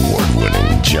the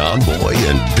award-winning John Boy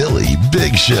and Billy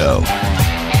Big Show.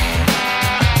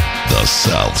 The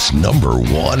South's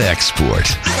 #1 export.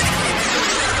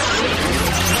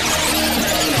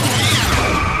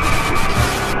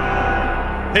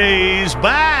 He's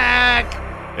back.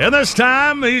 And this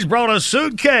time, he's brought a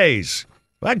suitcase.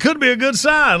 That could be a good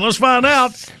sign. Let's find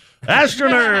out.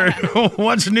 Astronerd,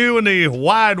 what's new in the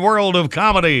wide world of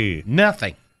comedy?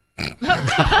 Nothing.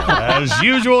 As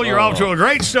usual, you're off to a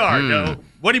great start.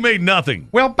 What do you mean, nothing?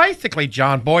 Well, basically,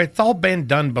 John Boy, it's all been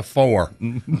done before.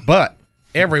 But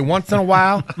every once in a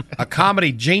while, a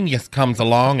comedy genius comes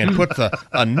along and puts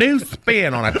a new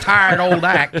spin on a tired old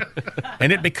act,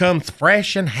 and it becomes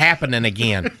fresh and happening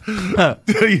again.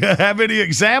 Do you have any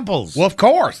examples? Well, of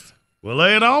course. Well,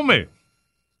 lay it on me.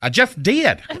 I just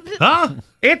did. Huh?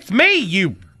 It's me,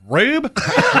 you rube.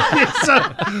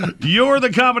 So, you're the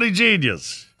comedy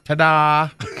genius. Ta-da.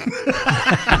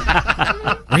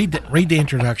 Read the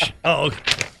introduction. Oh,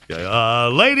 okay.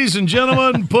 Ladies and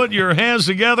gentlemen, put your hands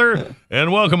together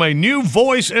and welcome a new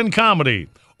voice in comedy.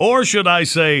 Or should I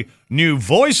say, new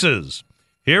voices.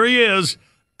 Here he is,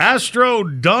 Astro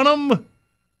Dunham.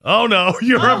 Oh, no,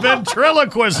 you're a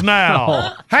ventriloquist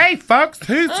now. Hey, folks,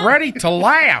 who's ready to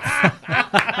laugh?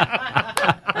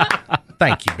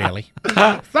 Thank you, Billy.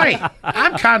 Say,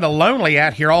 I'm kind of lonely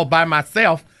out here all by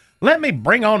myself. Let me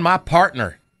bring on my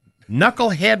partner,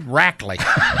 Knucklehead Rackley.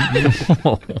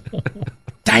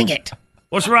 Dang it.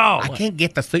 What's wrong? I can't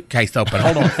get the suitcase open.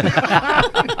 Hold on.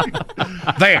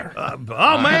 There.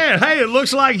 Oh, man. Hey, it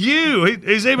looks like you.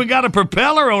 He's even got a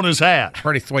propeller on his hat.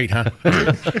 Pretty sweet, huh?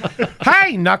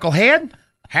 Hey, Knucklehead.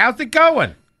 How's it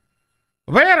going?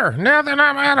 Better, now that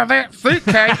I'm out of that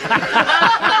suitcase.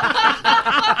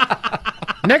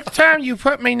 Next time you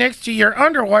put me next to your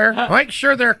underwear, make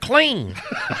sure they're clean.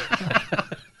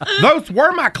 Those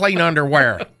were my clean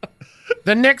underwear.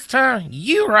 The next time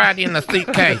you ride in the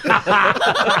suitcase.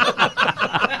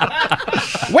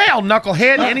 Well,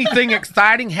 Knucklehead, anything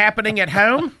exciting happening at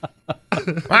home?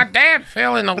 My dad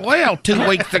fell in the well 2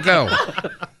 weeks ago.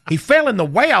 He fell in the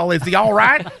well. Is he all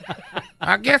right?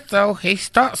 I guess so. He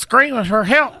stopped screaming for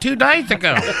help 2 days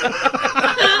ago.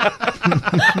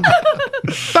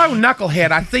 So,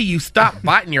 Knucklehead, I see you stopped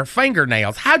biting your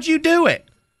fingernails. How'd you do it?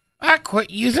 I quit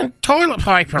using toilet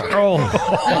paper.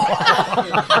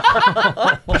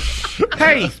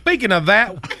 Hey, speaking of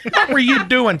that, what were you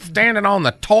doing standing on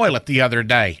the toilet the other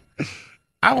day?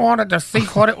 I wanted to see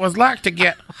what it was like to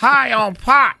get high on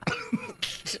pot.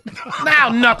 Now,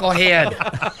 knucklehead.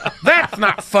 That's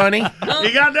not funny.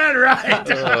 You got that right.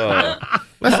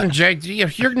 Listen, JG,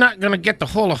 if you're not going to get the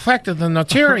full effect of the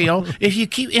material if you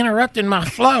keep interrupting my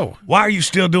flow. Why are you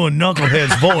still doing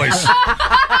Knucklehead's voice?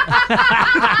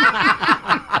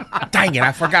 Dang it,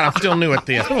 I forgot I'm still new at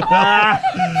this.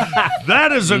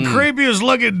 That is the creepiest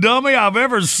looking dummy I've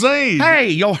ever seen. Hey,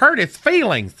 you'll hurt his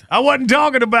feelings. I wasn't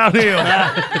talking about him.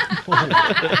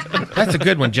 That's a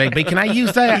good one, JB. Can I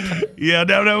use that? Yeah,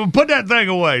 no, put that thing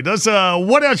away. That's,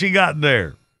 what else you got in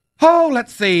there? Oh,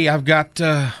 let's see. I've got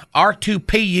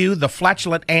R2PU, the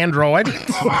flatulent android.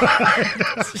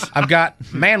 I've got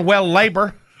Manuel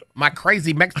Labor, my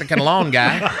crazy Mexican lawn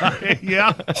guy.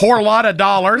 Yeah. Horlotta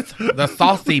Dollars, the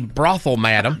saucy brothel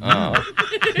madam.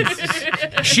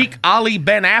 Sheikh Ali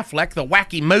Ben Affleck, the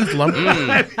wacky Muslim.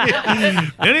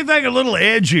 Anything a little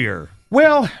edgier?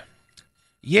 Well,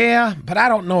 yeah, but I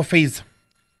don't know if he's,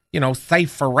 safe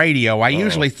for radio. I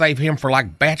usually save him for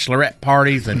like bachelorette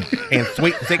parties and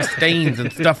sweet 16s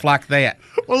and stuff like that.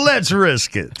 Well, let's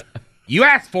risk it. You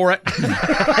asked for it.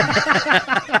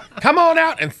 Come on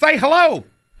out and say hello,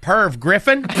 Perv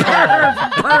Griffin.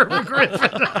 Perv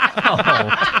Griffin.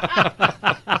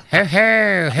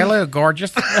 Hello,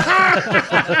 gorgeous.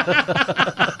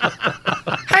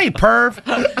 Hey, Perv.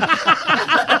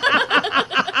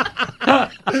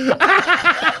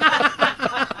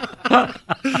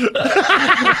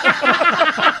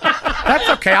 That's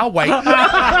okay, I'll wait. Hey,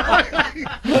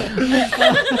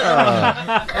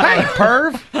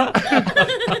 Perv.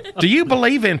 Do you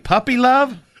believe in puppy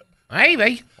love?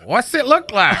 Maybe. What's it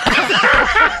look like?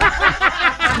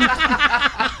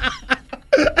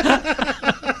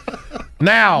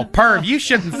 Now, Perv, you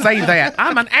shouldn't say that.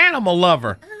 I'm an animal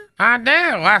lover. I do.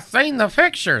 I've seen the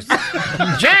pictures.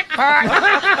 Jackpot!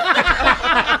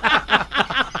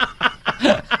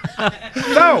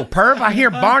 So, Perv, I hear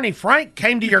Barney Frank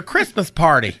came to your Christmas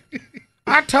party.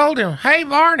 I told him, hey,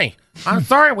 Barney, I'm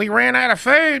sorry we ran out of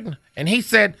food. And he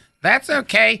said, that's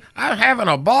okay. I'm having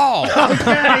a ball. Okay.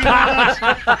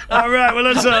 All right, well,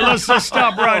 let's just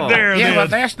stop right there. Yeah, then. but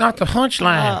that's not the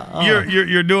punchline.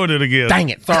 You're doing it again. Dang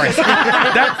it, sorry.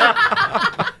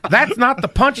 That's not the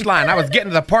punchline. I was getting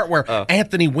to the part where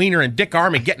Anthony Weiner and Dick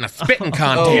Armey getting a spitting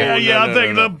contest. I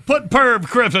think put Perv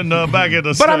Griffin back in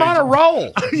the stage. But I'm on a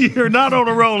roll. You're not on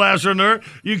a roll, astronaut.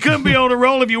 You couldn't be on a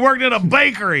roll if you worked in a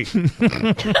bakery.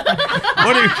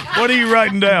 What are you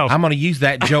writing down? I'm going to use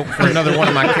that joke for another one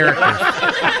of my characters.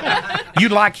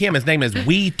 You'd like him. His name is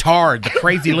Wee Tard, the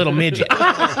crazy little midget.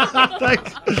 I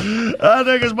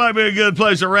think this might be a good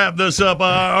place to wrap this up.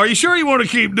 Are you sure you want to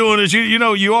keep doing this? You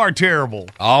know you are terrible.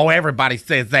 Oh, everybody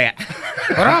says that.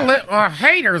 But I'll let my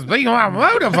haters be my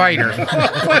motivators.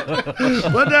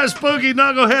 Put that spooky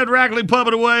knucklehead Rackley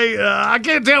puppet away. I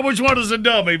can't tell which one is the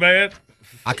dummy, man.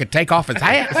 I could take off his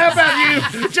hat. How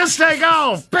about you just take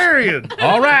off, period.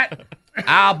 All right.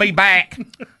 I'll be back.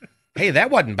 Hey,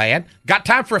 that wasn't bad. Got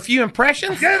time for a few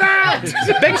impressions? Get out!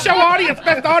 Big show audience,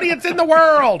 best audience in the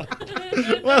world.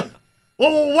 Well,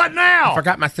 what now? I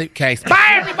forgot my suitcase.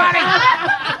 Bye, everybody!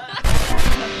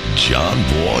 John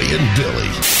Boy and Billy.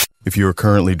 If you are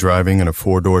currently driving in a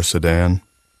four-door sedan,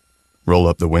 roll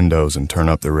up the windows and turn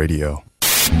up the radio.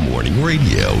 Morning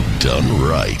radio done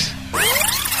right.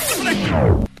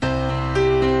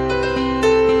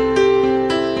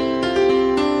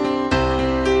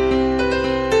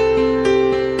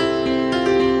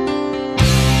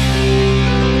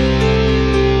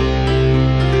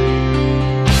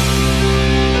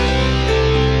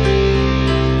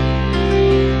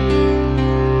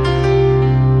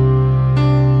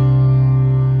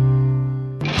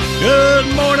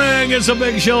 It's a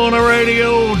big show on the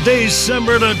radio,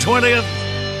 December the 20th.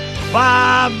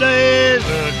 5 days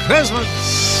of Christmas.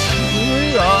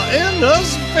 We are in the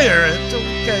spirit,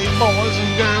 okay, boys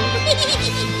and girls.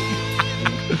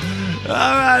 All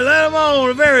right, let them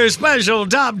on. A very special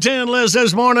top 10 list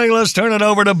this morning. Let's turn it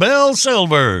over to Bill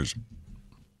Silvers.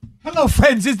 Hello,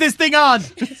 friends. Is this thing on?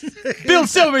 Bill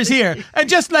Silvers here. And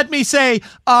just let me say,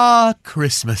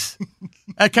 Christmas.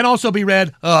 It can also be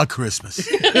read, Christmas.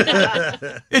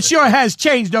 It sure has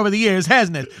changed over the years,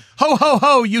 hasn't it? Ho, ho,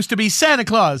 ho used to be Santa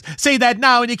Claus. Say that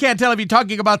now and you can't tell if you're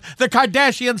talking about the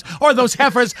Kardashians or those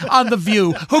heifers on The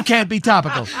View who can't be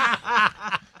topical.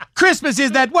 Christmas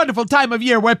is that wonderful time of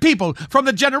year where people, from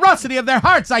the generosity of their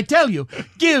hearts, I tell you,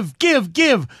 give, give,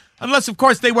 give. Unless, of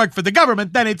course, they work for the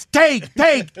government, then it's take,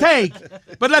 take, take.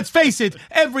 But let's face it,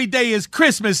 every day is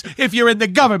Christmas if you're in the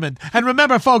government. And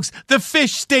remember, folks, the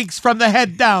fish stinks from the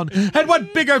head down. And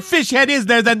what bigger fish head is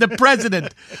there than the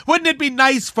president? Wouldn't it be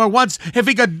nice for once if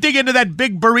he could dig into that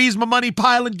big Burisma money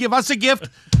pile and give us a gift?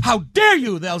 How dare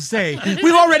you, they'll say.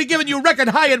 We've already given you record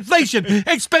high inflation,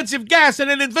 expensive gas,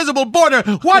 and an invisible border.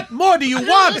 What more do you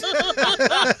want?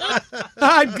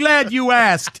 I'm glad you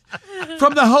asked.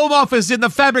 From the home office in the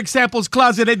fabric samples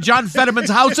closet at John Fetterman's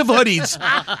House of Hoodies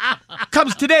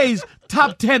comes today's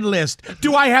top 10 list.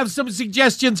 Do I have some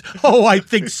suggestions? Oh, I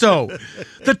think so.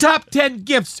 The top 10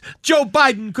 gifts Joe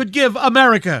Biden could give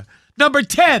America. Number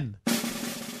 10,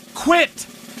 quit.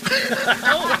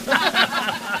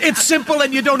 It's simple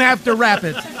and you don't have to wrap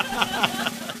it.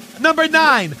 Number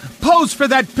 9, pose for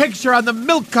that picture on the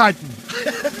milk carton.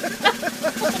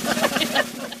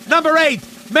 Number 8,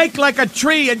 make like a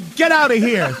tree and get out of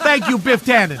here. Thank you, Biff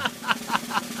Tannen.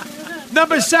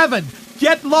 Number 7,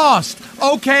 get lost.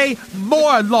 Okay,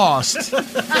 more lost.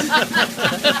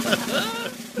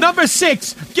 Number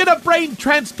 6, get a brain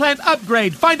transplant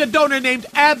upgrade. Find a donor named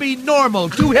Abby Normal.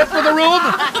 Too hip for the room?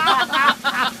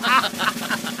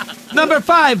 Number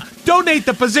 5, donate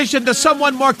the position to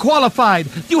someone more qualified.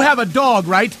 You have a dog,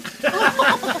 right?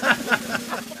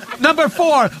 Number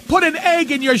 4, put an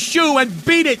egg in your shoe and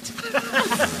beat it.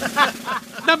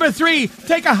 Number 3,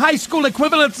 take a high school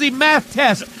equivalency math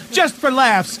test, just for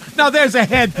laughs. Now there's a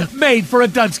head made for a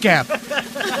dunce cap.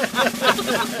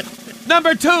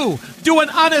 Number 2, do an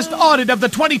honest audit of the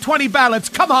 2020 ballots.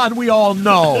 Come on, we all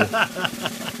know.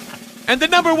 And the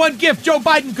number 1 gift Joe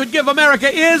Biden could give America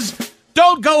is,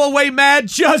 don't go away mad,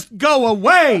 just go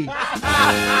away.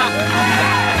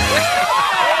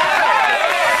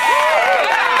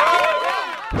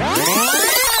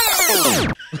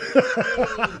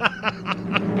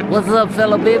 What's up,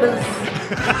 fellow babies?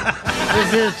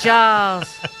 This is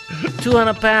Charles.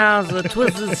 200 pounds of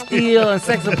twisted steel and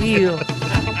sex appeal.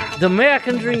 The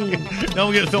American dream.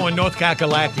 Don't get throwing North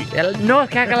Kakalaki. North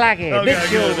Kakalaki. Okay, Big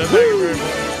show. good. Thank you very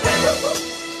much.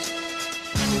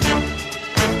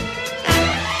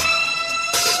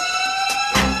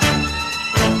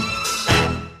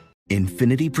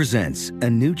 Infinity presents a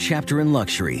new chapter in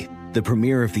luxury, the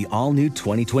premiere of the all-new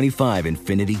 2025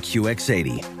 Infinity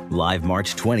QX80, live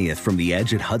March 20th from the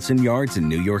Edge at Hudson Yards in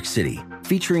New York City,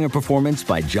 featuring a performance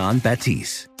by John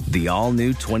Batiste. The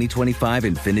all-new 2025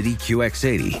 Infinity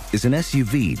QX80 is an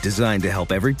SUV designed to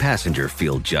help every passenger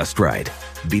feel just right.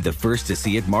 Be the first to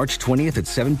see it March 20th at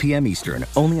 7 p.m. Eastern,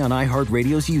 only on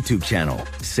iHeartRadio's YouTube channel.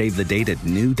 Save the date at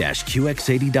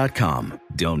new-QX80.com.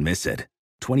 Don't miss it.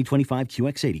 2025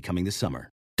 QX80 coming this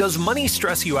summer. Does money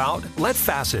stress you out? Let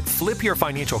Facet flip your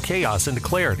financial chaos into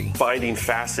clarity. Finding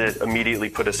Facet immediately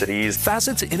put us at ease.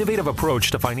 Facet's innovative approach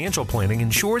to financial planning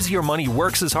ensures your money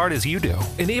works as hard as you do,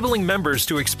 enabling members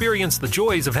to experience the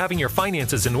joys of having your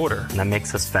finances in order. And that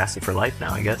makes us Facet for life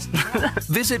now, I guess.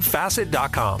 Visit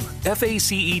Facet.com,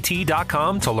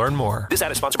 FACET.com to learn more. This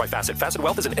ad is sponsored by Facet. Facet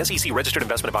Wealth is an SEC registered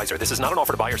investment advisor. This is not an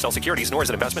offer to buy or sell securities, nor is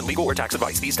it investment, legal, or tax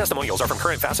advice. These testimonials are from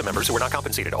current Facet members who are not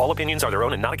compensated. All opinions are their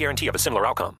own and not a guarantee of a similar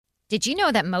outcome. Did you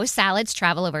know that most salads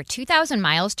travel over 2,000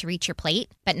 miles to reach your plate?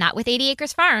 But not with 80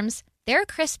 Acres Farms. Their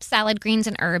crisp salad greens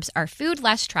and herbs are food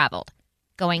less traveled,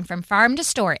 going from farm to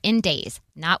store in days,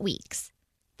 not weeks.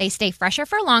 They stay fresher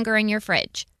for longer in your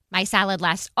fridge. My salad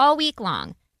lasts all week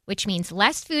long, which means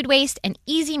less food waste and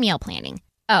easy meal planning.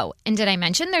 Oh, and did I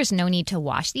mention there's no need to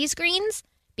wash these greens?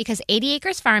 Because 80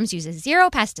 Acres Farms uses 0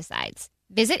 pesticides.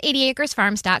 Visit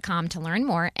 80acresfarms.com to learn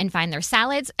more and find their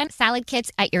salads and salad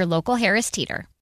kits at your local Harris Teeter.